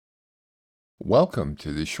Welcome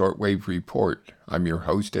to the Shortwave Report. I'm your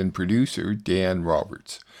host and producer, Dan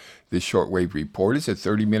Roberts. The Shortwave Report is a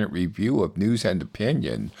 30-minute review of news and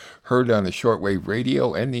opinion heard on the shortwave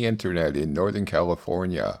radio and the internet in Northern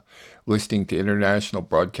California. Listening to international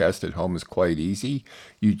broadcast at home is quite easy.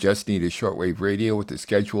 You just need a shortwave radio with a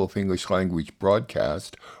schedule of English language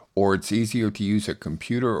broadcast, or it's easier to use a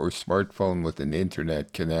computer or smartphone with an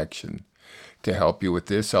internet connection. To help you with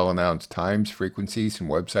this, I'll announce times, frequencies, and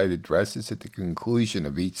website addresses at the conclusion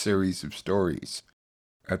of each series of stories.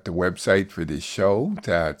 At the website for this show,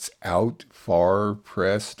 that's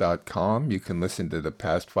outfarpress.com, you can listen to the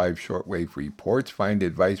past 5 shortwave reports, find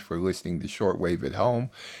advice for listening to shortwave at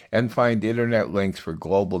home, and find internet links for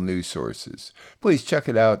global news sources. Please check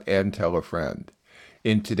it out and tell a friend.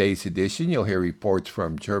 In today's edition, you'll hear reports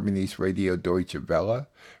from Germany's Radio Deutsche Welle,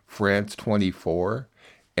 France 24,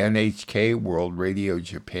 NHK World Radio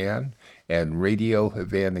Japan, and Radio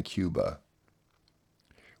Havana, Cuba.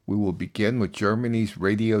 We will begin with Germany's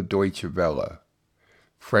Radio Deutsche Welle.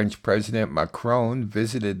 French President Macron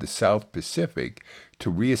visited the South Pacific to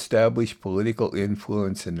reestablish political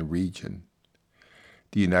influence in the region.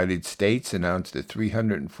 The United States announced a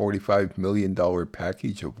 $345 million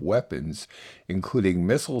package of weapons, including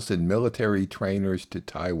missiles and military trainers, to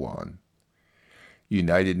Taiwan.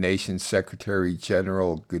 United Nations Secretary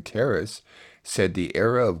General Guterres said the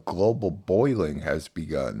era of global boiling has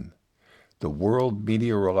begun. The World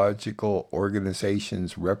Meteorological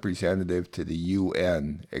Organization's representative to the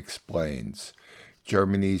UN explains.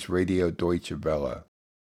 Germany's Radio Deutsche Welle.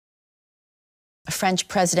 French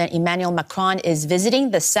President Emmanuel Macron is visiting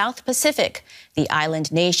the South Pacific. The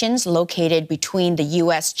island nations located between the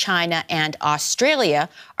U.S., China, and Australia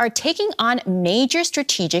are taking on major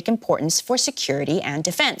strategic importance for security and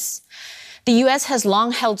defense. The U.S. has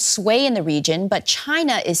long held sway in the region, but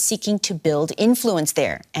China is seeking to build influence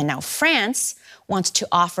there. And now France wants to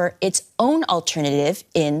offer its own alternative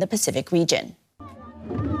in the Pacific region.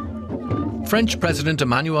 French President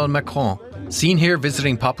Emmanuel Macron, seen here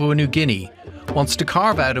visiting Papua New Guinea, wants to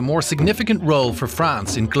carve out a more significant role for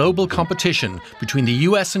France in global competition between the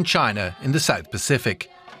US and China in the South Pacific.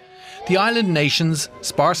 The island nations,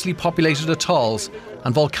 sparsely populated atolls,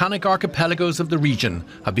 and volcanic archipelagos of the region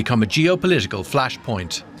have become a geopolitical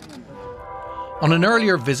flashpoint. On an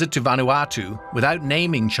earlier visit to Vanuatu, without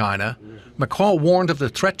naming China, Macron warned of the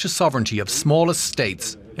threat to sovereignty of smallest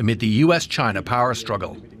states amid the US-China power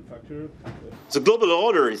struggle. The global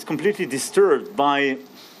order is completely disturbed by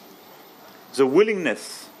the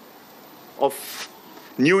willingness of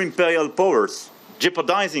new imperial powers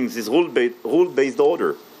jeopardizing this rule-based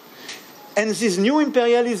order. And this new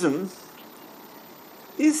imperialism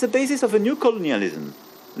is the basis of a new colonialism.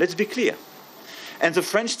 Let's be clear. And the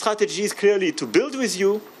French strategy is clearly to build with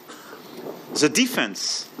you the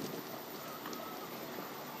defense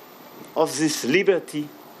of this liberty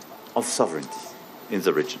of sovereignty in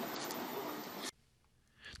the region.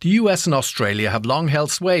 The US and Australia have long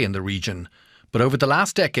held sway in the region, but over the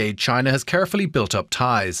last decade, China has carefully built up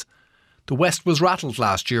ties. The West was rattled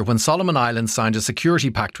last year when Solomon Islands signed a security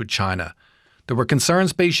pact with China. There were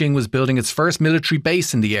concerns Beijing was building its first military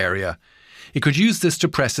base in the area. It could use this to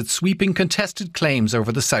press its sweeping contested claims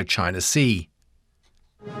over the South China Sea.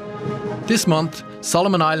 This month,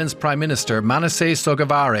 Solomon Islands Prime Minister Manasseh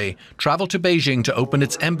Sogavare travelled to Beijing to open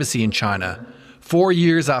its embassy in China, 4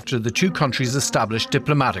 years after the two countries established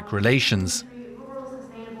diplomatic relations.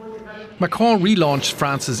 Macron relaunched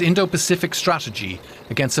France's Indo-Pacific strategy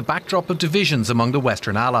against a backdrop of divisions among the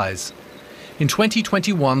Western allies. In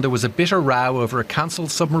 2021, there was a bitter row over a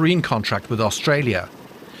cancelled submarine contract with Australia.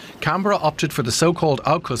 Canberra opted for the so-called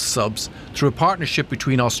AUKUS subs through a partnership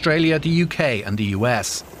between Australia, the UK and the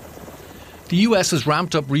US. The US has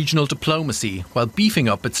ramped up regional diplomacy while beefing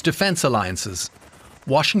up its defence alliances.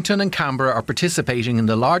 Washington and Canberra are participating in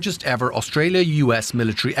the largest ever Australia-US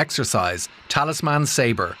military exercise, Talisman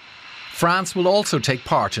Sabre. France will also take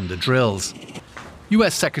part in the drills.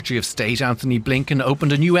 US Secretary of State Anthony Blinken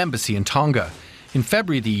opened a new embassy in Tonga. In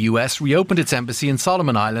February, the US reopened its embassy in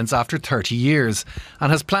Solomon Islands after 30 years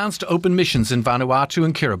and has plans to open missions in Vanuatu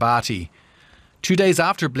and Kiribati. 2 days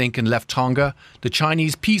after Blinken left Tonga, the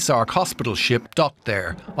Chinese Peace Ark hospital ship docked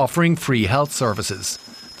there, offering free health services.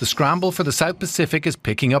 The scramble for the South Pacific is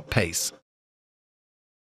picking up pace.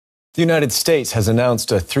 The United States has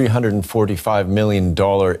announced a $345 million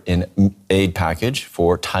in aid package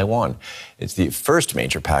for Taiwan. It's the first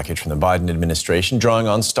major package from the Biden administration, drawing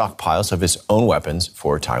on stockpiles of its own weapons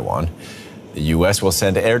for Taiwan. The U.S. will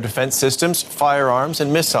send air defense systems, firearms,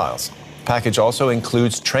 and missiles. The package also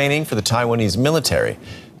includes training for the Taiwanese military.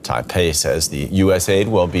 Taipei says the U.S. aid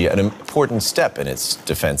will be an important step in its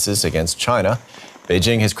defenses against China.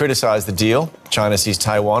 Beijing has criticized the deal. China sees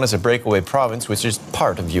Taiwan as a breakaway province, which is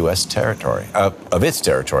part of U.S. territory, of its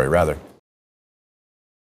territory, rather.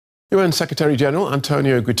 UN Secretary-General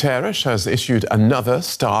Antonio Guterres has issued another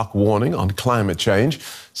stark warning on climate change,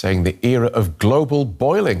 saying the era of global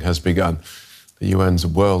boiling has begun. The UN's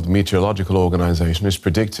World Meteorological Organization is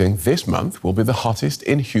predicting this month will be the hottest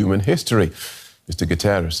in human history. Mr.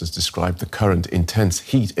 Guterres has described the current intense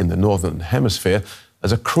heat in the Northern Hemisphere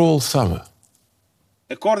as a cruel summer.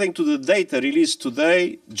 According to the data released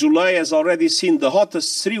today, July has already seen the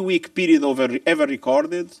hottest 3-week period ever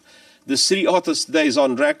recorded, the 3 hottest days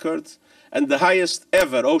on record, and the highest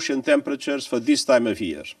ever ocean temperatures for this time of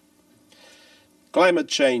year. Climate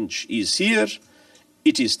change is here,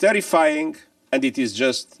 it is terrifying, and it is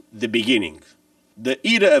just the beginning. The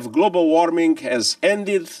era of global warming has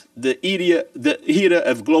ended, the era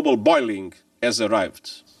of global boiling has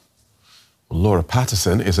arrived. Laura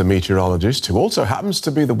Patterson is a meteorologist who also happens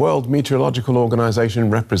to be the World Meteorological Organization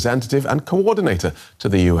representative and coordinator to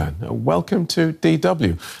the UN. Welcome to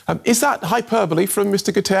DW. Is that hyperbole from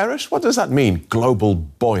Mr. Guterres? What does that mean, global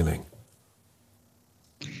boiling?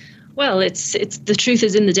 Well, it's the truth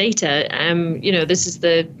is in the data. This is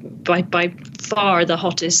by far the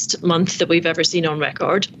hottest month that we've ever seen on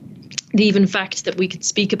record. The even fact that we could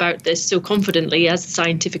speak about this so confidently as the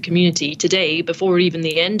scientific community today, before even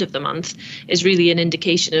the end of the month, is really an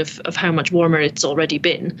indication of how much warmer it's already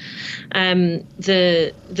been.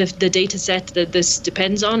 The data set that this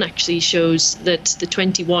depends on actually shows that the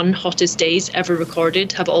 21 hottest days ever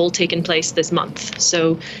recorded have all taken place this month.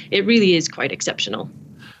 So it really is quite exceptional.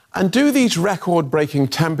 And do these record-breaking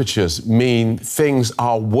temperatures mean things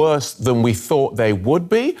are worse than we thought they would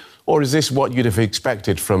be? Or is this what you'd have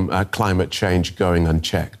expected from climate change going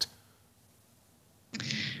unchecked?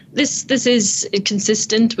 This is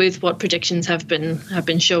consistent with what predictions have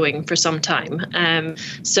been showing for some time.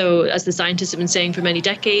 So, as the scientists have been saying for many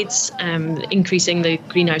decades, increasing the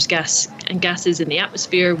greenhouse gases in the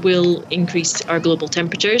atmosphere will increase our global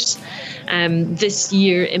temperatures. This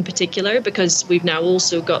year in particular, because we've now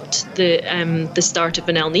also got the start of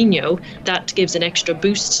an El Nino, that gives an extra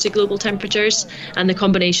boost to global temperatures, and the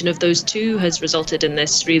combination of those two has resulted in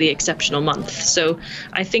this really exceptional month. So,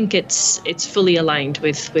 I think it's fully aligned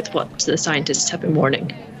with what the scientists have been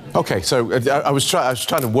warning. OK, so I was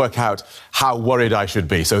trying to work out how worried I should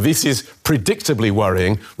be. So this is predictably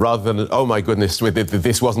worrying rather than, oh, my goodness,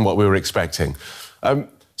 this wasn't what we were expecting.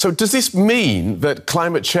 So does this mean that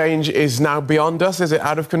climate change is now beyond us? Is it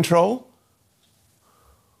out of control?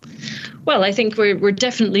 Well, I think we're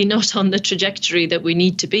definitely not on the trajectory that we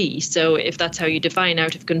need to be. So if that's how you define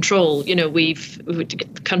out of control,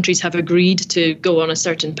 countries have agreed to go on a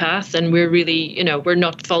certain path, and we're really, we're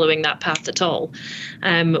not following that path at all.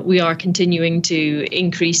 We are continuing to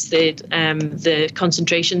increase the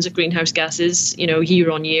concentrations of greenhouse gases,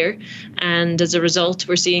 year on year, and as a result,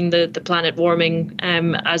 we're seeing the planet warming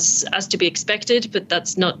as to be expected. But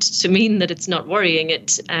that's not to mean that it's not worrying.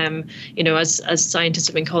 It, as scientists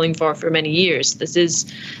have been calling for many years. This is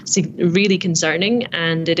really concerning,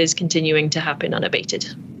 and it is continuing to happen unabated.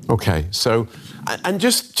 OK, so, and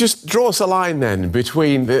just draw us a line then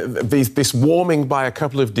between this warming by a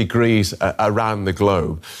couple of degrees around the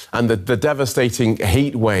globe and the devastating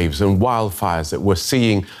heat waves and wildfires that we're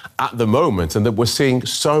seeing at the moment and that we're seeing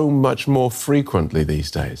so much more frequently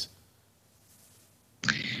these days.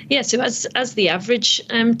 Yeah, so as the average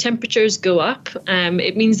temperatures go up,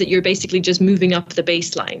 it means that you're basically just moving up the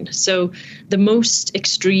baseline. So the most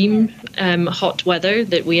extreme hot weather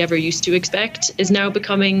that we ever used to expect is now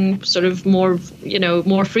becoming sort of more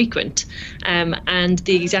frequent. And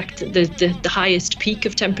the highest peak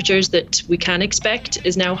of temperatures that we can expect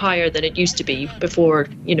is now higher than it used to be before,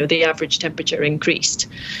 the average temperature increased.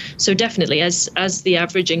 So definitely, as the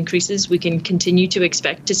average increases, we can continue to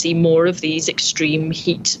expect to see more of these extreme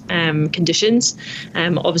heat conditions.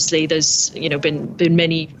 Obviously, there's been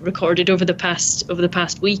many recorded over the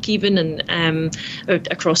past week, even, and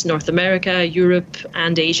across North America, Europe,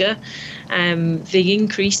 and Asia. The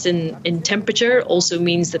increase in temperature also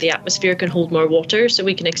means that the atmosphere can hold more water, so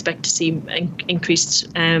we can expect to see increased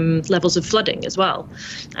levels of flooding as well.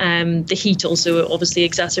 The heat also obviously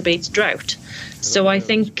exacerbates drought. So I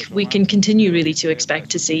think we can continue really to expect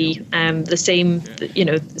to see the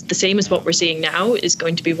same as what we're seeing now is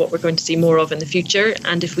going to be what we're going to see more of in the future.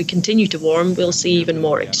 And if we continue to warm, we'll see even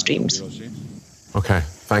more extremes. OK,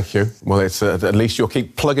 thank you. Well, it's at least you'll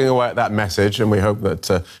keep plugging away at that message, and we hope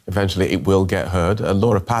that eventually it will get heard.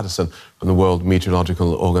 Laura Patterson from the World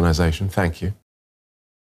Meteorological Organization, thank you.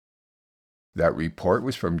 That report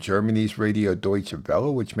was from Germany's Radio Deutsche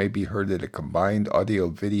Welle, which may be heard at a combined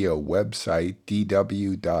audio-video website,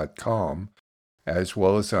 dw.com, as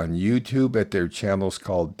well as on YouTube at their channels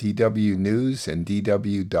called DW News and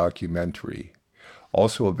DW Documentary.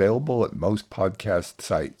 Also available at most podcast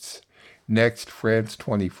sites. Next, France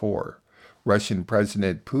 24. Russian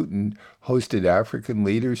President Putin hosted African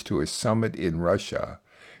leaders to a summit in Russia.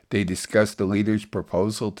 They discussed the leaders'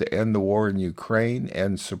 proposal to end the war in Ukraine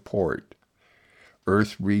and support.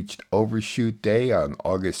 Earth reached Overshoot Day on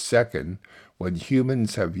August 2nd, when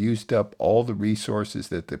humans have used up all the resources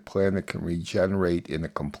that the planet can regenerate in a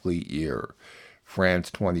complete year.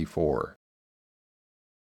 France 24.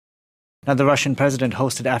 Now, the Russian president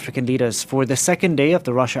hosted African leaders for the second day of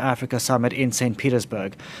the Russia-Africa summit in St.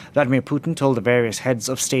 Petersburg. Vladimir Putin told the various heads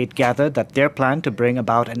of state gathered that their plan to bring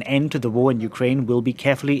about an end to the war in Ukraine will be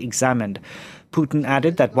carefully examined. Putin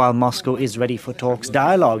added that while Moscow is ready for talks,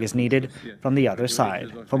 dialogue is needed from the other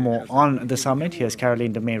side. For more on the summit, here's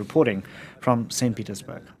Caroline Demey reporting from St.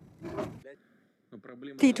 Petersburg.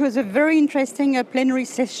 It was a very interesting plenary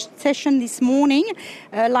session this morning,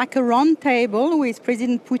 like a round table with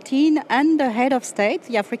President Putin and the head of state,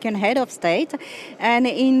 the African head of state. And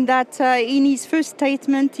in that, in his first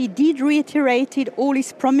statement, he did reiterate all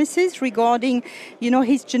his promises regarding,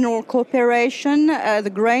 his general cooperation,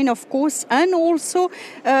 the grain, of course, and also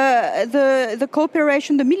the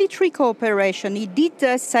cooperation, the military cooperation. He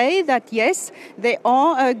did say that, yes, they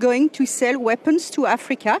are going to sell weapons to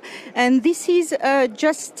Africa. And this is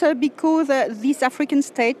just because these African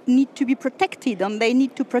states need to be protected and they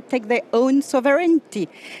need to protect their own sovereignty.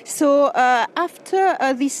 So after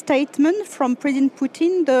this statement from President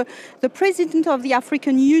Putin, the president of the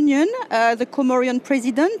African Union, the Comorian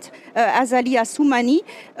president, Azali Assoumani,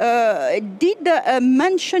 did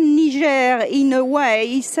mention Niger in a way.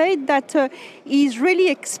 He said that he's really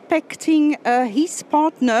expecting his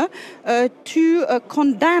partner to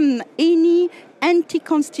condemn any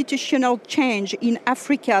anti-constitutional change in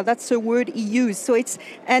Africa. That's a word he used. So it's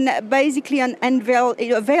basically a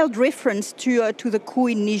veiled reference to the coup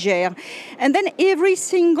in Niger. And then every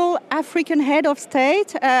single African head of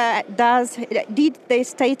state did their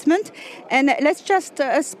statement. And let's just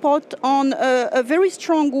spot on a very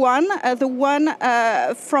strong one, the one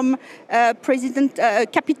from President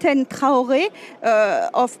Capitaine Traoré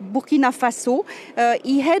of Burkina Faso.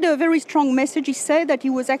 He had a very strong message. He said that he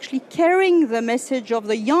was actually carrying the message of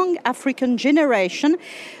the young African generation,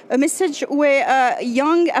 a message where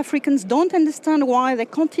young Africans don't understand why the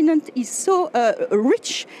continent is so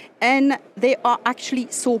rich and they are actually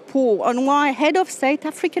so poor, and why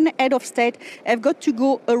African head of state have got to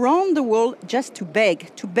go around the world just to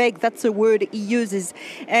beg. To beg, that's a word he uses.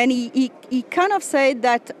 And he kind of said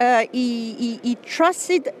that he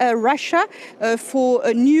trusted Russia for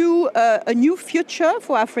a new future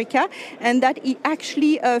for Africa, and that he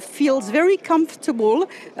actually feels very comfortable.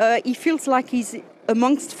 He feels like he's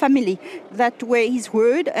amongst family. That were his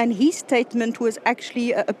word, and his statement was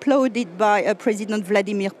actually applauded by President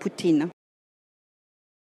Vladimir Putin.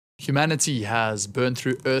 Humanity has burned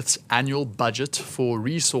through Earth's annual budget for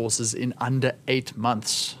resources in under 8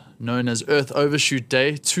 months. Known as Earth Overshoot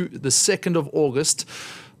Day, to the 2nd of August,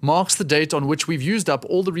 marks the date on which we've used up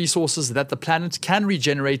all the resources that the planet can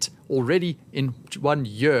regenerate already in 1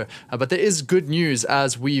 year. But there is good news,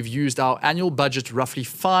 as we've used our annual budget roughly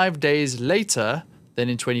 5 days later than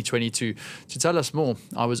in 2022. To tell us more,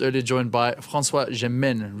 I was earlier joined by François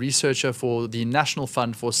Gemmen, researcher for the National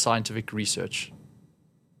Fund for Scientific Research.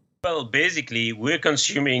 Well, basically, we're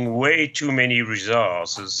consuming way too many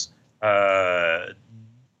resources,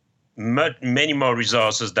 many more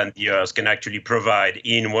resources than the Earth can actually provide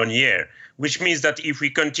in 1 year, which means that if we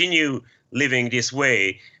continue living this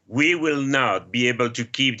way, we will not be able to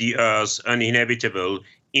keep the Earth uninhabitable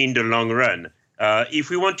in the long run. If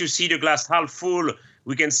we want to see the glass half full,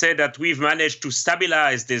 we can say that we've managed to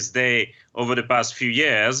stabilize this day over the past few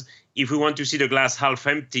years. If we want to see the glass half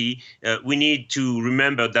empty, we need to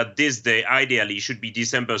remember that this day ideally should be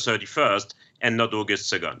December 31st and not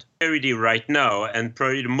August 2nd. Priority right now, and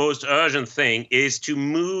probably the most urgent thing, is to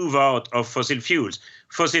move out of fossil fuels.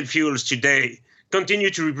 Fossil fuels today continue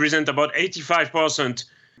to represent about 85%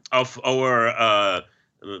 of our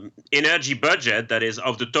energy budget, that is,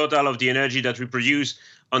 of the total of the energy that we produce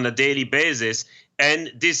on a daily basis.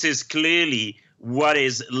 And this is clearly what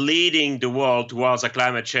is leading the world towards a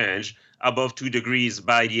climate change above 2 degrees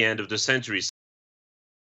by the end of the century.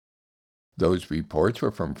 Those reports were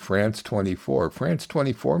from France 24. France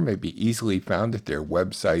 24 may be easily found at their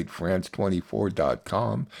website,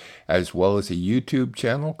 france24.com, as well as a YouTube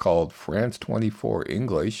channel called France 24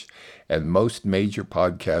 English and most major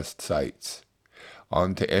podcast sites.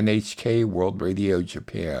 On to NHK World Radio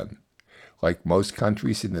Japan. Like most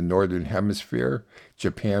countries in the Northern Hemisphere,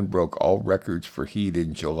 Japan broke all records for heat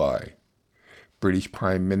in July. British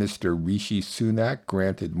Prime Minister Rishi Sunak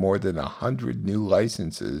granted more than 100 new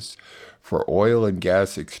licenses for oil and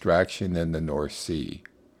gas extraction in the North Sea.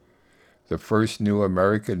 The first new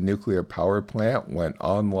American nuclear power plant went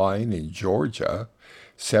online in Georgia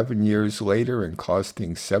 7 years later and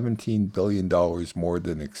costing $17 billion more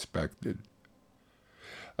than expected.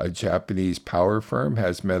 A Japanese power firm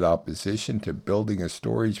has met opposition to building a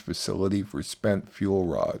storage facility for spent fuel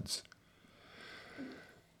rods.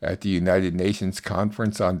 At the United Nations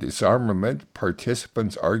Conference on Disarmament,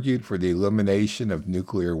 participants argued for the elimination of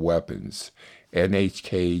nuclear weapons.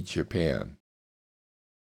 NHK Japan.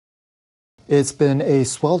 It's been a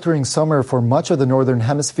sweltering summer for much of the Northern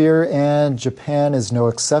Hemisphere, and Japan is no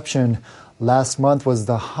exception. Last month was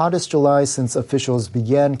the hottest July since officials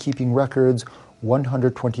began keeping records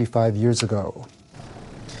 125 years ago.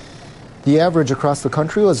 The average across the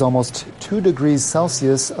country was almost 2 degrees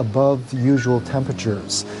Celsius above usual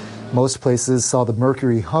temperatures. Most places saw the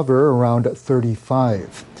mercury hover around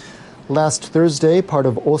 35. Last Thursday, part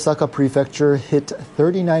of Osaka Prefecture hit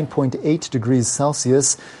 39.8 degrees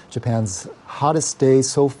Celsius, Japan's hottest day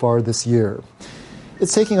so far this year.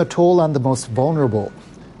 It's taking a toll on the most vulnerable.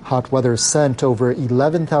 Hot weather sent over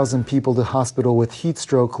 11,000 people to hospital with heat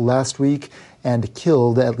stroke last week and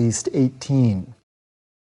killed at least 18.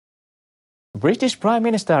 British Prime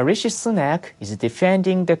Minister Rishi Sunak is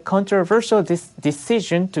defending the controversial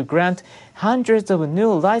decision to grant hundreds of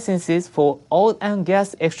new licenses for oil and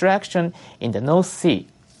gas extraction in the North Sea.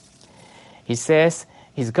 He says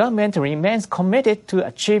his government remains committed to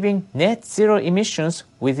achieving net zero emissions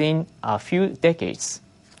within a few decades.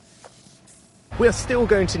 We're still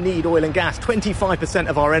going to need oil and gas. 25%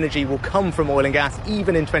 of our energy will come from oil and gas,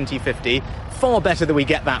 even in 2050. Far better that we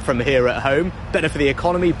get that from here at home. Better for the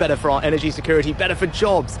economy, better for our energy security, better for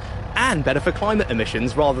jobs, and better for climate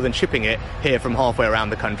emissions rather than shipping it here from halfway around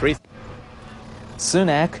the country.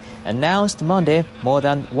 Sunak announced Monday more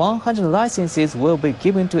than 100 licenses will be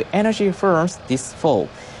given to energy firms this fall,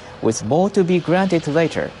 with more to be granted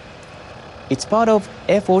later. It's part of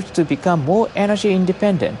efforts to become more energy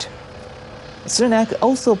independent. Sunak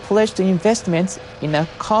also pledged investments in a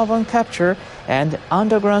carbon capture and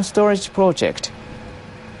underground storage project.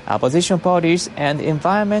 Opposition parties and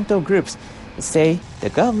environmental groups say the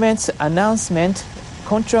government's announcement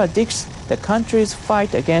contradicts the country's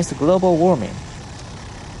fight against global warming.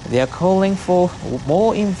 They are calling for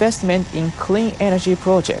more investment in clean energy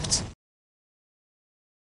projects.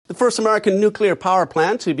 The first American nuclear power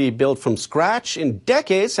plant to be built from scratch in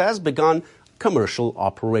decades has begun commercial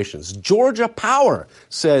operations. Georgia Power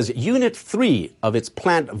says Unit 3 of its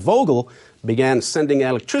plant Vogtle began sending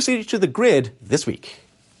electricity to the grid this week.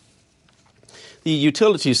 The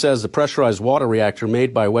utility says the pressurized water reactor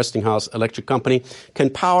made by Westinghouse Electric Company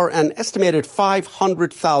can power an estimated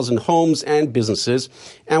 500,000 homes and businesses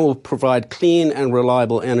and will provide clean and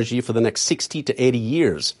reliable energy for the next 60 to 80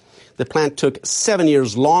 years. The plant took 7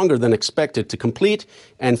 years longer than expected to complete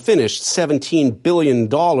and finished $17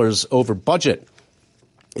 billion over budget.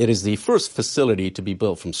 It is the first facility to be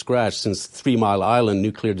built from scratch since Three Mile Island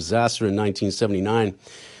nuclear disaster in 1979.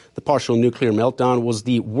 The partial nuclear meltdown was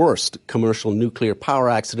the worst commercial nuclear power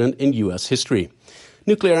accident in U.S. history.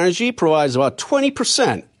 Nuclear energy provides about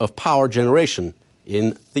 20% of power generation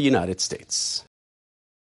in the United States.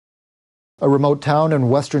 A remote town in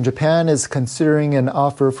western Japan is considering an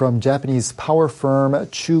offer from Japanese power firm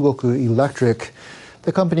Chugoku Electric.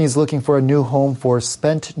 The company is looking for a new home for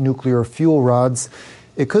spent nuclear fuel rods.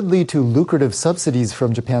 It could lead to lucrative subsidies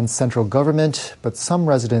from Japan's central government, but some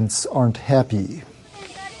residents aren't happy.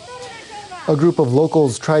 A group of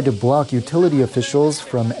locals tried to block utility officials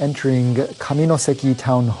from entering Kaminoseki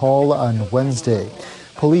Town Hall on Wednesday.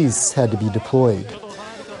 Police had to be deployed.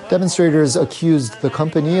 Demonstrators accused the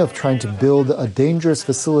company of trying to build a dangerous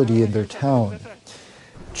facility in their town.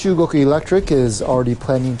 Chugoku Electric is already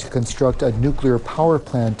planning to construct a nuclear power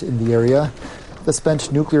plant in the area. The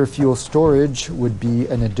spent nuclear fuel storage would be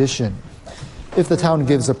an addition. If the town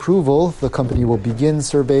gives approval, the company will begin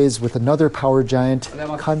surveys with another power giant,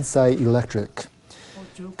 Kansai Electric.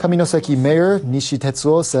 Kaminoseki Mayor Nishi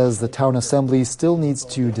Tetsuo says the town assembly still needs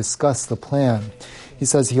to discuss the plan. He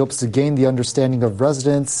says he hopes to gain the understanding of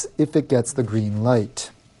residents if it gets the green light.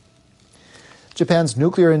 Japan's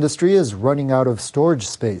nuclear industry is running out of storage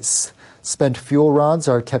space. Spent fuel rods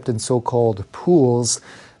are kept in so-called pools,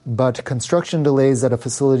 but construction delays at a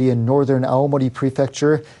facility in northern Aomori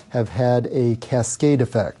Prefecture have had a cascade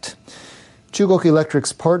effect. Chugoku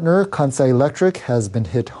Electric's partner, Kansai Electric, has been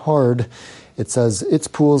hit hard. It says its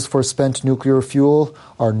pools for spent nuclear fuel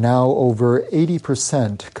are now over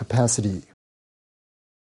 80% capacity.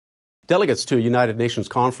 Delegates to a United Nations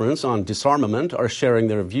conference on disarmament are sharing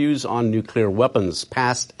their views on nuclear weapons,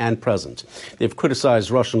 past and present. They've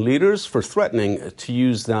criticized Russian leaders for threatening to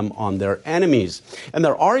use them on their enemies. And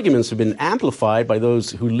their arguments have been amplified by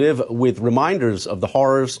those who live with reminders of the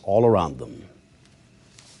horrors all around them.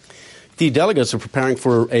 The delegates are preparing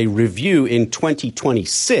for a review in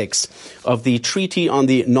 2026 of the Treaty on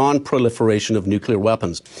the Non-Proliferation of Nuclear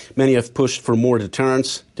Weapons. Many have pushed for more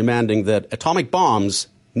deterrence, demanding that atomic bombs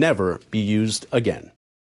never be used again.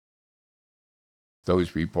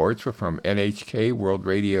 Those reports were from NHK World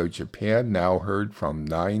Radio Japan, now heard from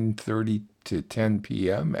 9:30 to 10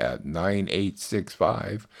 p.m. at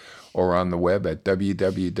 9865 or on the web at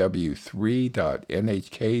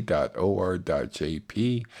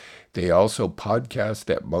www.3.nhk.or.jp. They also podcast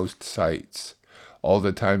at most sites. All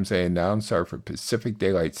the times they announce are for Pacific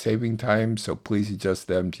Daylight Saving Time, so please adjust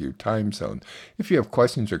them to your time zone. If you have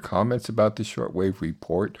questions or comments about the Shortwave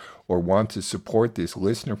Report or want to support this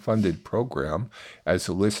listener-funded program, as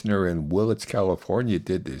a listener in Willits, California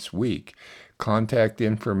did this week, contact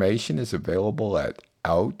information is available at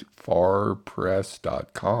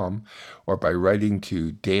outfarpress.com or by writing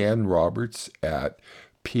to Dan Roberts at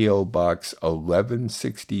P.O. Box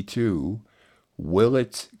 1162,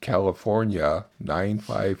 Willits, California,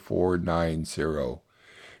 95490.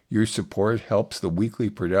 Your support helps the weekly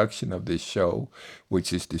production of this show,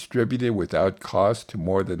 which is distributed without cost to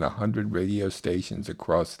more than 100 radio stations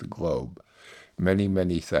across the globe. Many,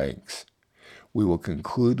 many thanks. We will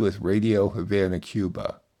conclude with Radio Havana,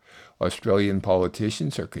 Cuba. Australian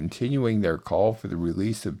politicians are continuing their call for the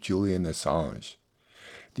release of Julian Assange.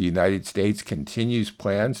 The United States continues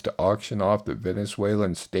plans to auction off the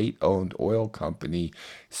Venezuelan state-owned oil company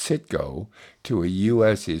Citgo to a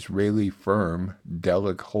U.S.-Israeli firm,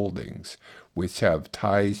 Delek Holdings, which have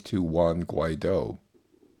ties to Juan Guaido.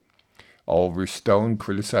 Oliver Stone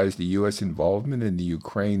criticized the U.S. involvement in the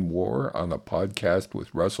Ukraine war on a podcast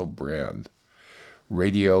with Russell Brand.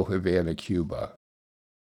 Radio Havana, Cuba.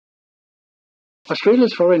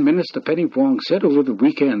 Australia's Foreign Minister Penny Wong said over the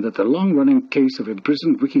weekend that the long-running case of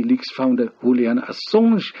imprisoned WikiLeaks founder Julian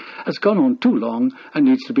Assange has gone on too long and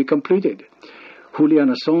needs to be completed. Julian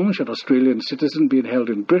Assange, an Australian citizen being held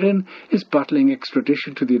in Britain, is battling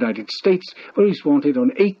extradition to the United States, where he's wanted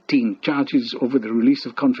on 18 charges over the release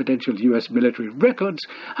of confidential U.S. military records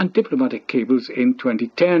and diplomatic cables in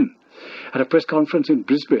 2010. At a press conference in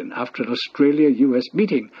Brisbane after an Australia-US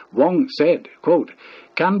meeting, Wong said, quote,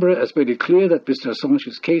 "Canberra has made it clear that Mr.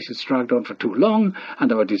 Assange's case is dragged on for too long,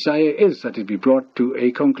 and our desire is that it be brought to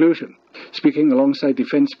a conclusion." Speaking alongside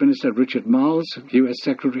Defence Minister Richard Marles, US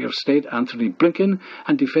Secretary of State Anthony Blinken,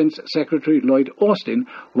 and Defence Secretary Lloyd Austin,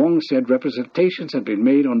 Wong said representations had been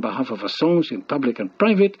made on behalf of Assange in public and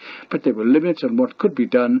private, but there were limits on what could be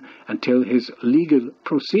done until his legal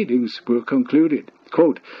proceedings were concluded.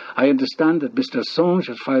 Quote, "I understand that Mr. Assange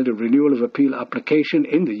has filed a renewal of appeal application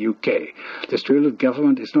in the UK. The Australian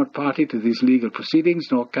government is not party to these legal proceedings,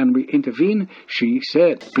 nor can we intervene," she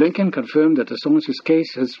said. Blinken confirmed that Assange's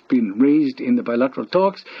case has been raised in the bilateral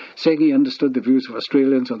talks, saying he understood the views of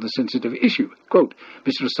Australians on the sensitive issue. Quote,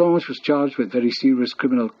 "Mr. Assange was charged with very serious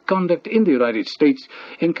criminal conduct in the United States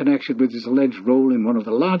in connection with his alleged role in one of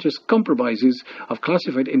the largest compromises of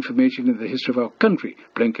classified information in the history of our country,"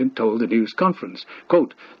 Blinken told the news conference.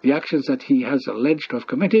 Quote, "The actions that he has alleged to have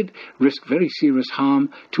committed risk very serious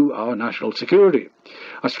harm to our national security."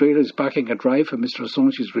 Australia is backing a drive for Mr.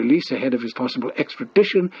 Assange's release ahead of his possible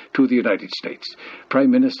extradition to the United States.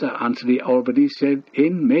 Prime Minister Anthony Albanese said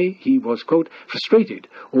in May he was, quote, "frustrated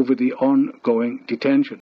over the ongoing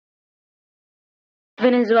detention."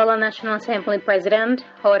 Venezuela National Assembly President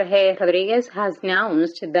Jorge Rodriguez has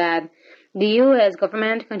announced that the U.S.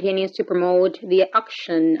 government continues to promote the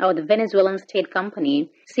auction of the Venezuelan state company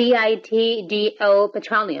Citgo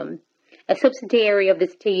Petroleum, a subsidiary of the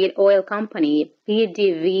state oil company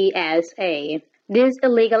PDVSA. This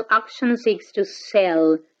illegal auction seeks to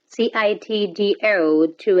sell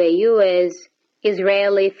Citgo to a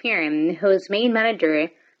U.S.-Israeli firm whose main manager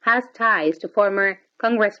has ties to former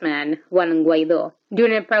Congressman Juan Guaido.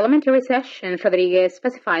 During a parliamentary session, Rodriguez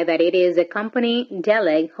specified that it is a company,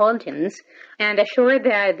 Delek Holdings, and assured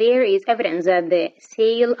that there is evidence that the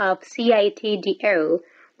sale of Citgo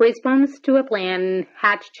responds to a plan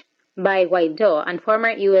hatched by Guaido and former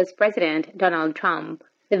U.S. President Donald Trump.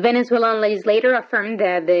 The Venezuelan legislator affirmed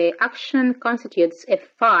that the action constitutes a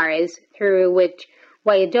farce through which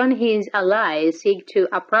Guaidó and his allies seek to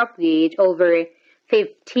appropriate over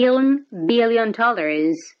 $15 billion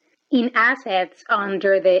in assets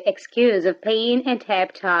under the excuse of paying a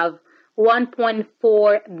debt of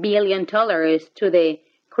 $1.4 billion to the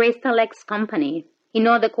Crystalex company. In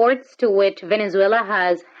all the courts to which Venezuela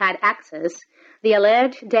has had access, the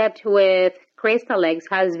alleged debt with Crystalex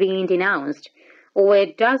has been denounced,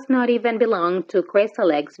 which does not even belong to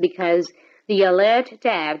Crystalex because the alleged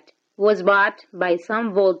debt was bought by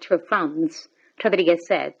some vulture funds, Rodriguez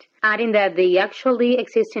said, adding that the actually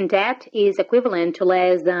existing debt is equivalent to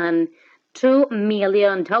less than $2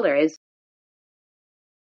 million.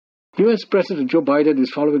 U.S. President Joe Biden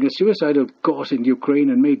is following a suicidal course in Ukraine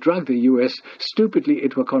and may drag the U.S. stupidly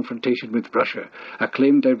into a confrontation with Russia,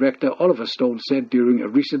 acclaimed director Oliver Stone said during a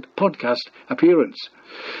recent podcast appearance.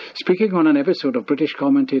 Speaking on an episode of British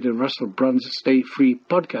commentator Russell Brand's Stay Free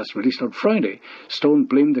podcast released on Friday, Stone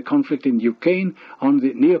blamed the conflict in Ukraine on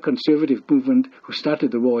the neoconservative movement who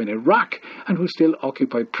started the war in Iraq and who still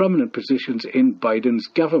occupy prominent positions in Biden's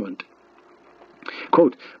government.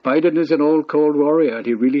 Quote, Biden is an old Cold Warrior and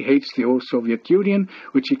he really hates the old Soviet Union,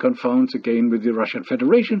 which he confounds again with the Russian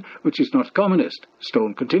Federation, which is not communist.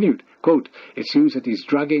 Stone continued, quote, it seems that he's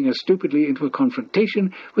dragging us stupidly into a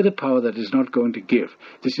confrontation with a power that is not going to give.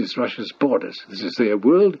 This is Russia's borders. This is their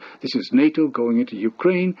world. This is NATO going into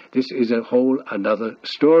Ukraine. This is a whole another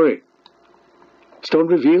story. Stone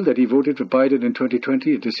revealed that he voted for Biden in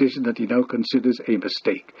 2020, a decision that he now considers a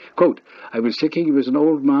mistake. Quote, I was thinking he was an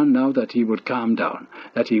old man now that he would calm down,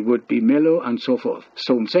 that he would be mellow and so forth,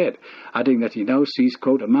 Stone said, adding that he now sees,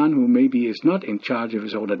 quote, a man who maybe is not in charge of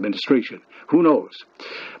his own administration. Who knows?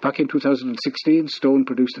 Back in 2016, Stone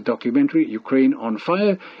produced a documentary, Ukraine on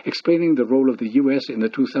Fire, explaining the role of the U.S. in the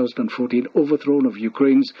 2014 overthrow of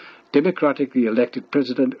Ukraine's democratically elected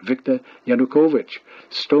President Viktor Yanukovych.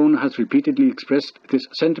 Stone has repeatedly expressed this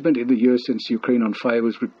sentiment in the years since Ukraine on Fire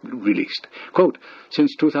was released. Quote,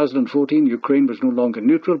 since 2014, Ukraine was no longer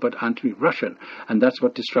neutral but anti-Russian, and that's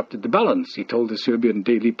what disrupted the balance, he told the Serbian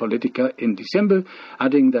daily Politica in December,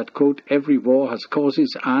 adding that, quote, every war has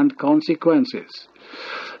causes and consequences.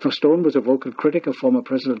 For Stone was a vocal critic of former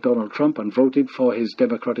President Donald Trump and voted for his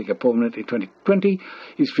Democratic opponent in 2020.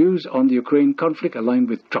 His views on the Ukraine conflict aligned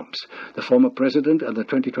with Trump's. The former president and the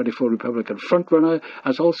 2024 Republican frontrunner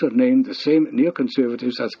has also named the same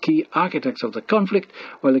neoconservatives as key architects of the conflict,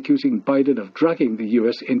 while accusing Biden of dragging the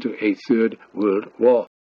U.S. into a third world war.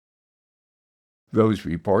 Those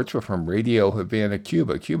reports were from Radio Havana,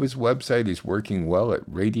 Cuba. Cuba's website is working well at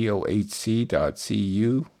radiohc.cu,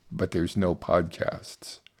 but there's no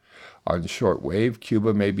podcasts. On shortwave,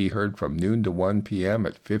 Cuba may be heard from noon to 1 p.m.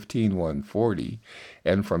 at 15140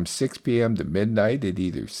 and from 6 p.m. to midnight at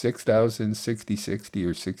either 6000, 6060,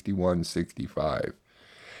 or 6165.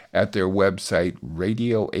 At their website,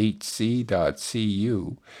 radiohc.cu,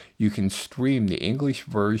 you can stream the English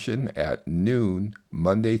version at noon,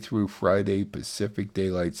 Monday through Friday, Pacific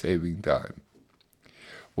Daylight Saving Time.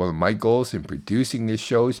 One of my goals in producing this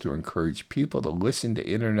show is to encourage people to listen to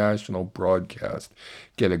international broadcast,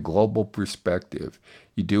 get a global perspective.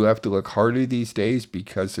 You do have to look harder these days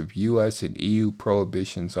because of U.S. and EU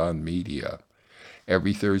prohibitions on media.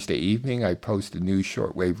 Every Thursday evening, I post a new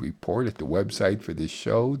shortwave report at the website for this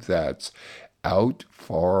show. That's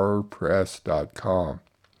outfarpress.com.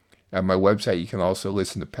 At my website, you can also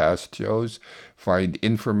listen to past shows, find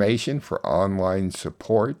information for online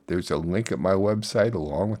support. There's a link at my website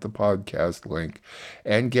along with the podcast link,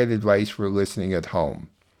 and get advice for listening at home.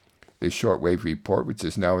 The Shortwave Report, which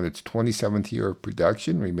is now in its 27th year of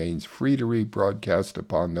production, remains free to rebroadcast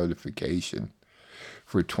upon notification.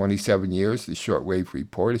 For 27 years, the Shortwave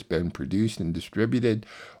Report has been produced and distributed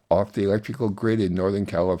off the electrical grid in Northern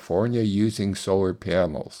California using solar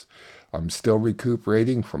panels. I'm still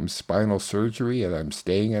recuperating from spinal surgery, and I'm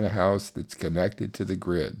staying in a house that's connected to the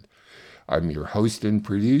grid. I'm your host and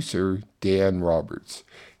producer, Dan Roberts.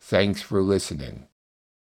 Thanks for listening.